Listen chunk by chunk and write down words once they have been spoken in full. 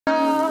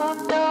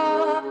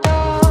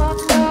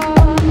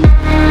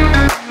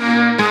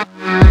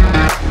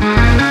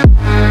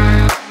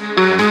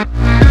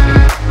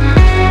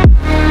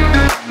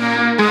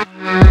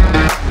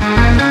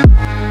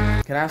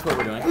That's what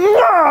we're doing.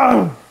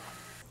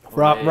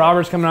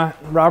 Robert's coming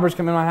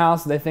to my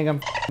house. They think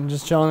I'm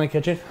just chilling in the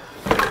kitchen.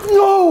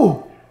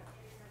 No!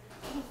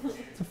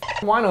 It's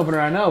a wine opener,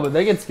 I know, but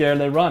they get scared.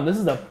 They run. This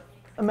is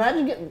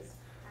imagine getting.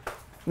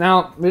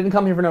 Now we didn't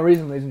come here for no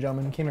reason, ladies and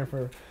gentlemen. We came here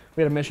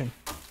we had a mission.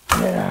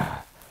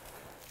 Yeah.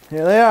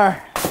 Here they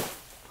are.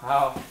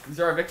 Wow. These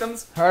are our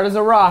victims? Hard as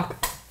a rock.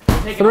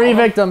 3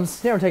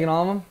 victims. Yeah, we're taking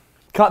all of them.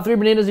 Caught 3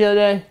 bonitas the other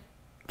day.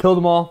 Killed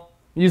them all.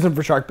 Used them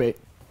for shark bait.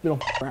 We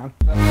don't around.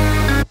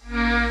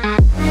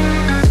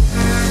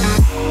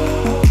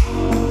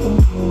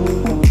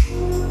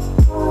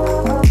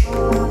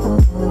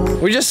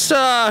 We just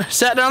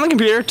sat down on the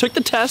computer, took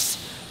the test.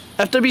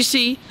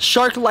 FWC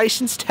shark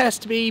license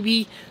test,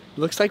 baby.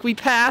 Looks like we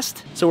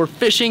passed. So we're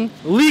fishing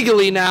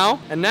legally now.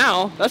 And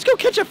now, let's go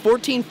catch a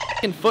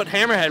 14-foot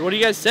hammerhead. What do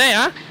you guys say,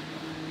 huh?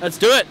 Let's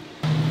do it.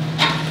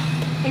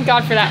 Thank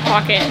God for that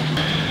pocket.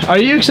 Are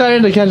you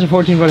excited to catch a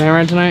 14-foot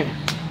hammerhead tonight?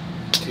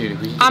 Dude,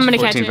 if we I'm gonna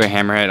catch it. 14-foot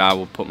hammerhead, I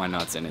will put my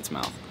nuts in its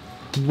mouth.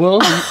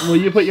 Will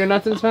you put your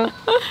nuts in its mouth?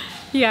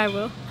 Yeah, I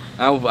will.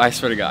 I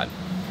swear to God.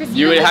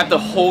 You would have to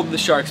hold the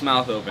shark's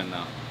mouth open,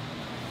 though.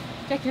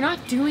 Jack, you're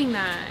not doing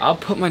that. I'll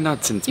put my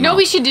nuts in its mouth. You know what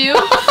we should do?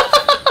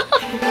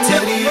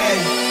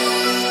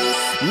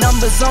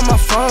 Numbers on my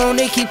phone,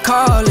 they keep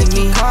calling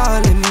me.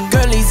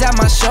 Girlies at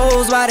my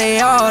shows, why they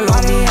all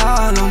on me?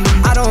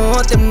 I don't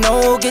want them,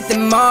 no, get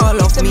them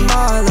all off me.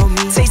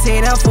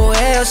 Say that for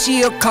L,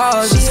 she a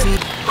cause.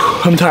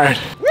 I'm tired.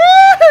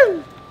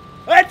 Woo!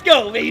 Let's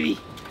go, baby.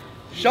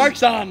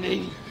 Sharks on,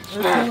 baby.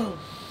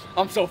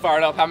 I'm so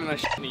fired up, haven't done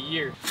shit in a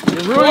year.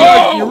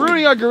 You're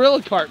ruining our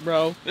gorilla cart,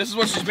 bro. This is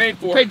what she's made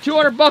for. Paid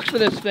 $200 for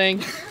this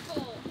thing,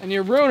 and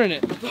you're ruining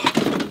it.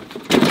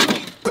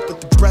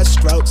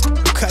 Brushstrokes,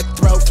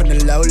 cutthroat from the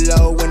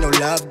low when no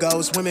love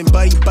goes. Women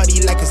buddy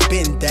like it's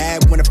been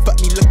that. Wanna fuck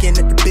me looking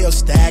at the bill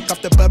stack.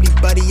 Off the bubbly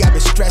buddy, I've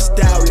been stressed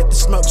out. Let the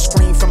smoke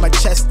scream from my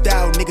chest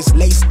out. Niggas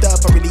laced up,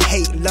 I really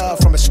hate love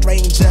from a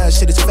stranger.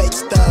 Shit is fake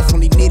stuff,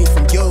 only need it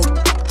from you.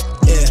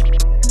 Yeah.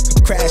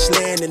 Crash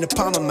land in the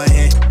palm of my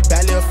hand.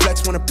 Bad little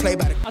flex wanna play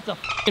by the. That's a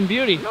f***ing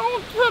beauty.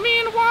 Don't put me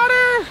in the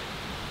water.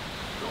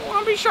 Don't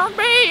wanna be shark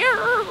bait.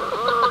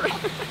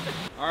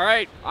 All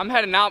right, I'm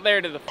heading out there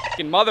to the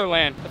fucking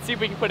motherland. Let's see if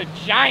we can put a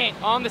giant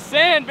on the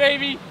sand,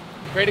 baby.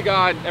 Pray to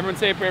God, everyone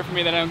say a prayer for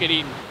me that I don't get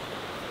eaten.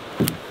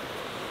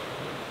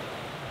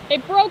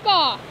 It broke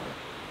off.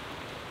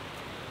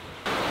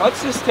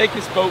 Let's just take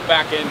this boat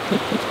back in.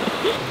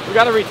 We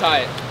gotta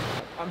retie it.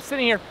 I'm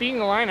sitting here feeding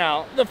the line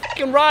out. The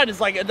fucking rod is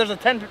like, there's a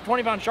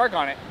 20 pound shark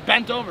on it,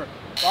 bent over.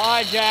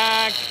 Bye,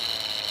 Jack.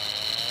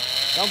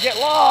 Don't get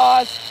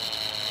lost.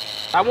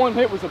 That one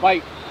hit was a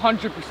bite,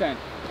 100%.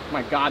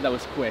 My God, that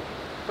was quick.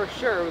 For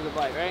sure it was a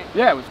bite, right?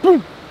 Yeah, it was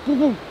boom, boom,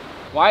 boom.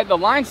 Why? The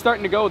line's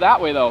starting to go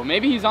that way though.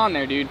 Maybe he's on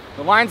there, dude.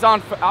 The line's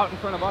on out in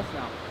front of us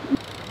now.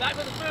 Back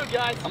with the food,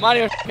 guys. I'm not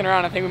even f***ing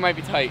around. I think we might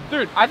be tight.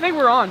 Dude, I think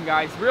we're on,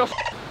 guys. Real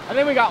I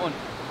think we got one.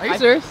 Are you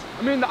serious?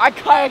 I mean, I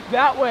kayaked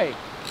that way.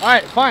 All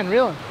right, fine,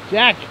 reel him.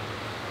 Jack.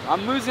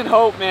 I'm losing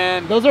hope,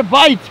 man. Those are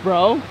bites,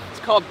 bro. It's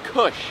called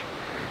Kush.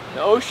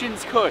 The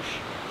ocean's Kush.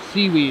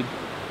 Seaweed.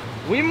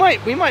 We might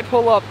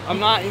pull up. I'm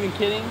not even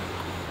kidding.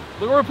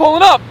 Look, we're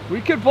pulling up.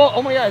 We could pull.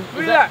 Oh my God!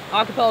 Look at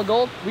that. Acapella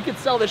Gold. We could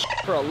sell this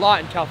for a lot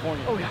in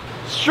California. Oh yeah.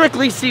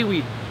 Strictly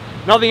seaweed,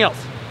 nothing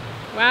else.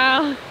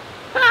 Wow. Look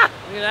at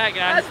that,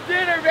 guys. That's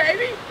dinner,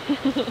 baby.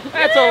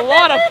 That's a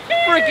lot of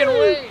freaking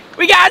weight.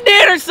 We got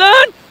dinner,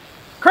 son.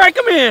 Crank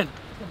them in.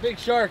 It's a big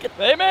shark.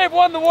 They may have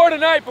won the war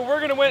tonight, but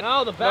we're gonna win.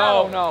 No, the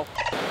battle. No.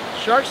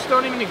 Sharks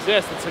don't even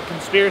exist. It's a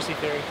conspiracy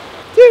theory.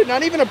 Dude,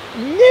 not even a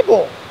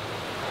nibble.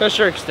 Those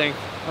sharks stink.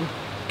 I'm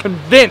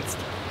convinced.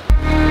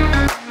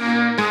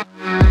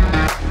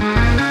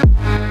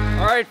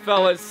 All right,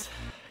 fellas.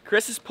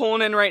 Chris is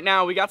pulling in right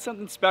now. We got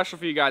something special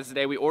for you guys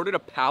today. We ordered a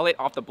pallet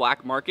off the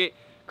black market.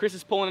 Chris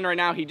is pulling in right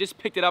now. He just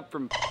picked it up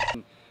from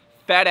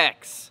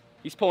FedEx.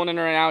 He's pulling in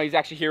right now. He's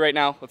actually here right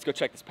now. Let's go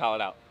check this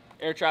pallet out.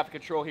 Air traffic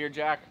control here,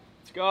 Jack.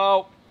 Let's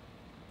go.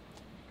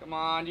 Come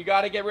on, you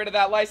gotta get rid of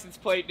that license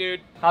plate,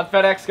 dude. How'd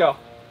FedEx go?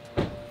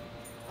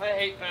 I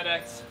hate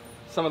FedEx.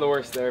 Some of the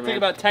worst there, It man. took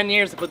about 10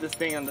 years to put this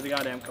thing under the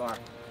goddamn car.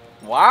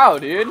 Wow,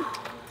 dude.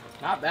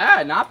 Not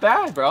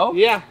bad, bro.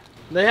 Yeah,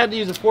 they had to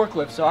use a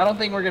forklift, so I don't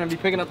think we're gonna be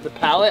picking up the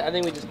pallet. I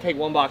think we just take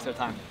one box at a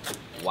time.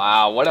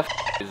 Wow, what a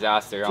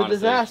disaster, It's honestly. a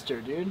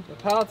disaster, dude. The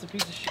pallet's a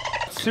piece of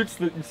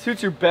shit.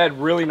 Suits your bed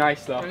really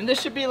nice, though. I mean,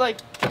 this should be like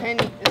 10,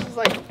 this is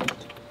like,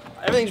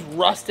 everything's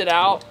rusted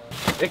out.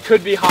 It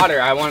could be hotter,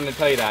 I wanted to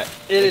tell you that.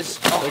 It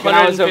is Like when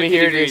I was over 150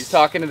 here degrees. just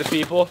talking to the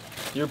people,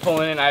 you were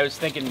pulling in, I was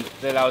thinking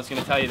that I was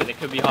gonna tell you that it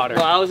could be hotter.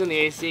 Well, I was in the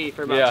AC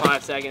for about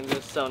 5 seconds. It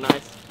was so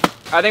nice.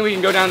 I think we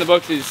can go down the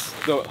books as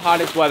the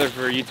hottest weather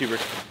for a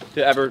YouTuber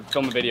to ever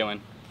film a video in.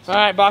 All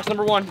right, box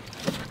number 1.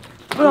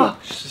 Ugh,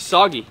 she's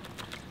soggy.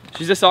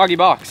 She's a soggy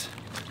box.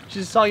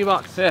 She's a soggy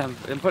box. Yeah,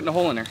 I'm putting a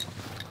hole in her.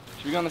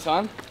 Should we go on this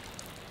on?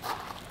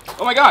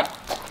 Oh my God!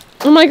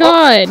 Oh my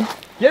God.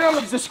 Get on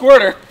the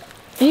squirter!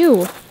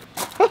 Ew.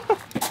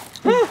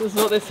 This is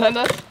what they send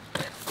us?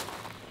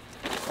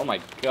 Oh my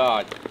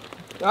God.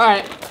 All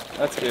right,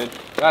 That's good.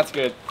 That's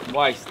good.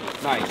 Nice.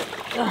 Nice.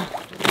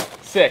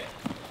 Sick.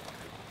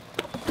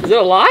 Is it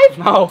alive?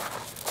 No.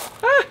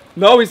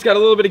 No, he's got a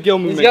little bit of gill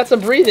movement. He's got some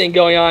breathing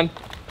going on.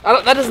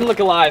 That doesn't look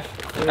alive.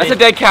 That's a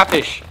dead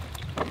catfish.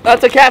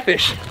 That's a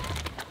catfish.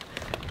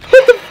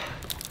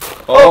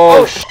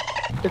 Oh,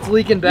 it's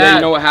leaking bad. yeah,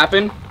 you know what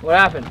happened? What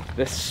happened?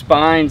 The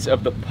spines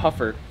of the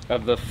puffer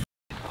of the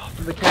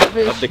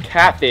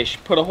catfish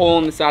put a hole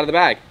in the side of the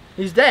bag.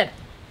 He's dead.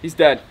 He's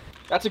dead.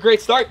 That's a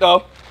great start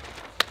though,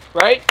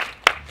 right?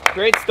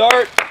 Great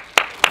start.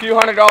 Few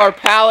 $100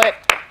 pallet.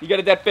 You get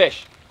a dead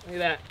fish. Look at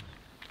that.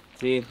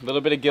 See, a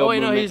little bit of gill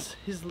movement. No,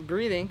 he's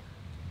breathing.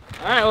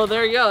 All right, well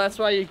there you go. That's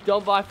why you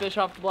don't buy fish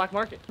off the black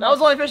market. That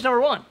was only fish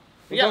number 1.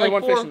 We got only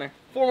like one fish in there.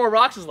 4 more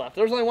boxes left.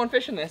 There was only 1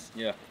 fish in this.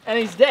 Yeah. And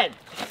he's dead.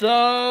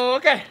 So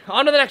okay,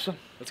 on to the next one.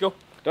 Let's go.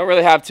 Don't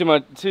really have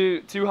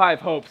too high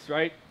of hopes,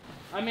 right?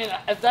 I mean,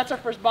 if that's our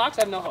first box,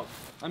 I have no hope.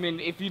 I mean,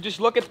 if you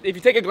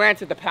take a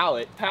glance at the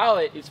pallet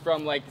is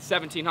from like the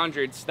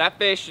 1700s. That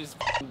fish is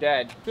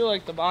dead. I feel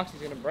like the box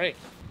is gonna break.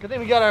 Good thing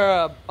we got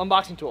our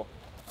unboxing tool.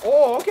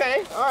 Oh,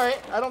 okay. All right.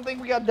 I don't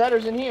think we got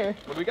deaders in here.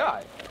 What do we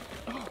got?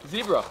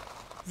 Zebra.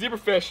 Zebra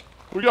fish.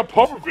 We got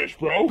pufferfish,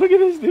 bro. Look at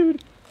this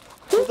dude.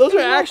 Those are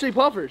actually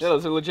puffers. Yeah,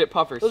 those are legit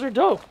puffers. Those are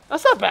dope.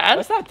 That's not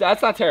bad.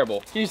 That's not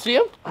terrible. Can you see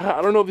them?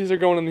 I don't know if these are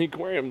going in the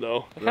aquarium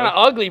though. They're kind of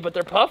ugly, but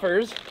they're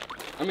puffers.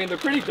 I mean, they're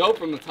pretty dope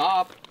from the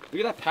top.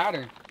 Look at that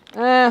pattern.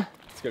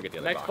 Let's go get the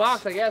other Next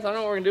box, I guess. I don't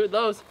know what we're gonna do with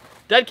those.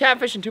 Dead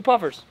catfish and 2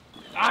 puffers.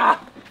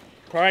 Ah!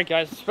 All right,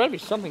 guys. There's better be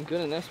something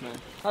good in this, man.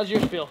 How's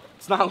yours feel?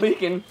 It's not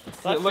leaking.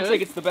 That's It looks good.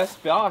 like it's the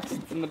best box.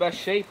 It's in the best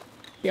shape.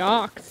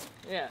 Biox.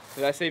 Yeah.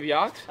 Did I say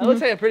Biox? That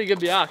looks like a pretty good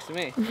biox to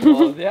me.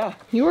 Well, yeah.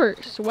 You were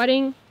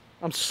sweating.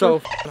 I'm so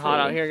hot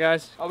out here,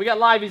 guys. Oh, we got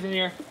liveys in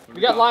here.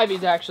 We got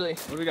liveys, actually.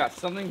 What do we got?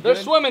 Something They're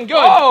good? swimming good.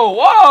 Whoa,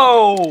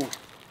 whoa!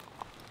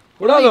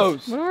 What are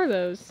those? What are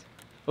those?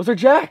 Those are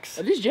jacks.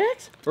 Are these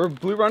jacks? Or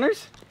blue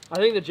runners? I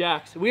think the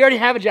jacks. We already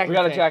have a jack. We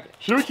got a jack.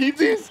 Should we keep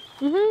these?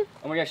 Mm-hmm.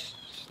 Oh my gosh,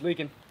 it's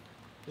leaking.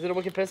 Is it a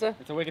wicked pissa?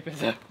 It's a wicked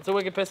pizza. It's a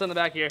wicked pissa in the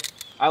back here.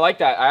 I like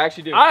that. I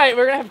actually do. All right,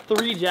 we're gonna have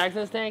 3 jacks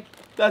in this tank.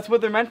 That's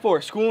what they're meant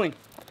for, schooling.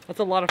 That's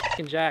a lot of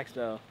fucking jacks,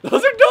 though.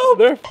 Those are dope.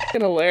 They're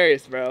fucking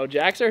hilarious, bro.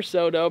 Jacks are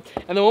so dope.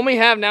 And the one we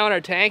have now in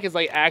our tank is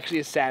like actually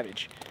a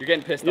savage. You're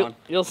getting pissed on.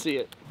 You'll see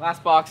it.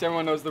 Last box,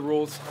 everyone knows the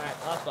rules. All right,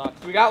 last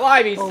box. We got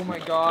liveys. Oh my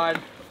god.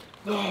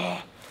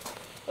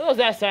 Those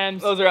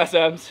SMs. Those are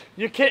SMs.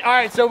 You're kidding. All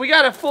right, so we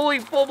got a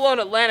full-blown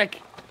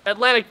Atlantic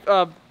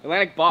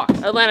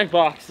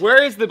box.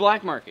 Where is the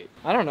black market?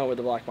 I don't know where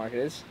the black market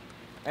is.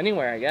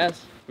 Anywhere, I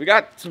guess. We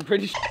got some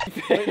pretty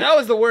fish. That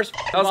was the worst.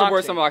 That was the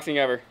worst unboxing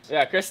ever.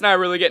 Yeah, Chris and I are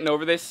really getting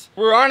over this.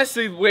 We're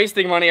honestly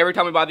wasting money every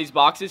time we buy these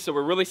boxes, so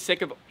we're really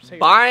sick of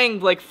buying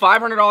like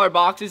 $500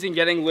 boxes and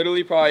getting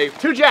literally probably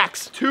 2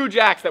 jacks. 2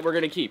 jacks that we're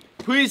gonna keep.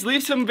 Please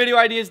leave some video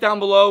ideas down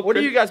below. What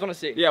do you guys want to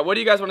see? Yeah, what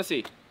do you guys want to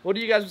see? What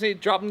do you guys want to see?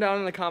 Drop them down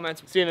in the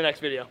comments. See you in the next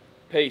video.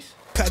 Peace.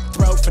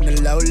 Cutthroat from the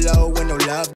low, with no love.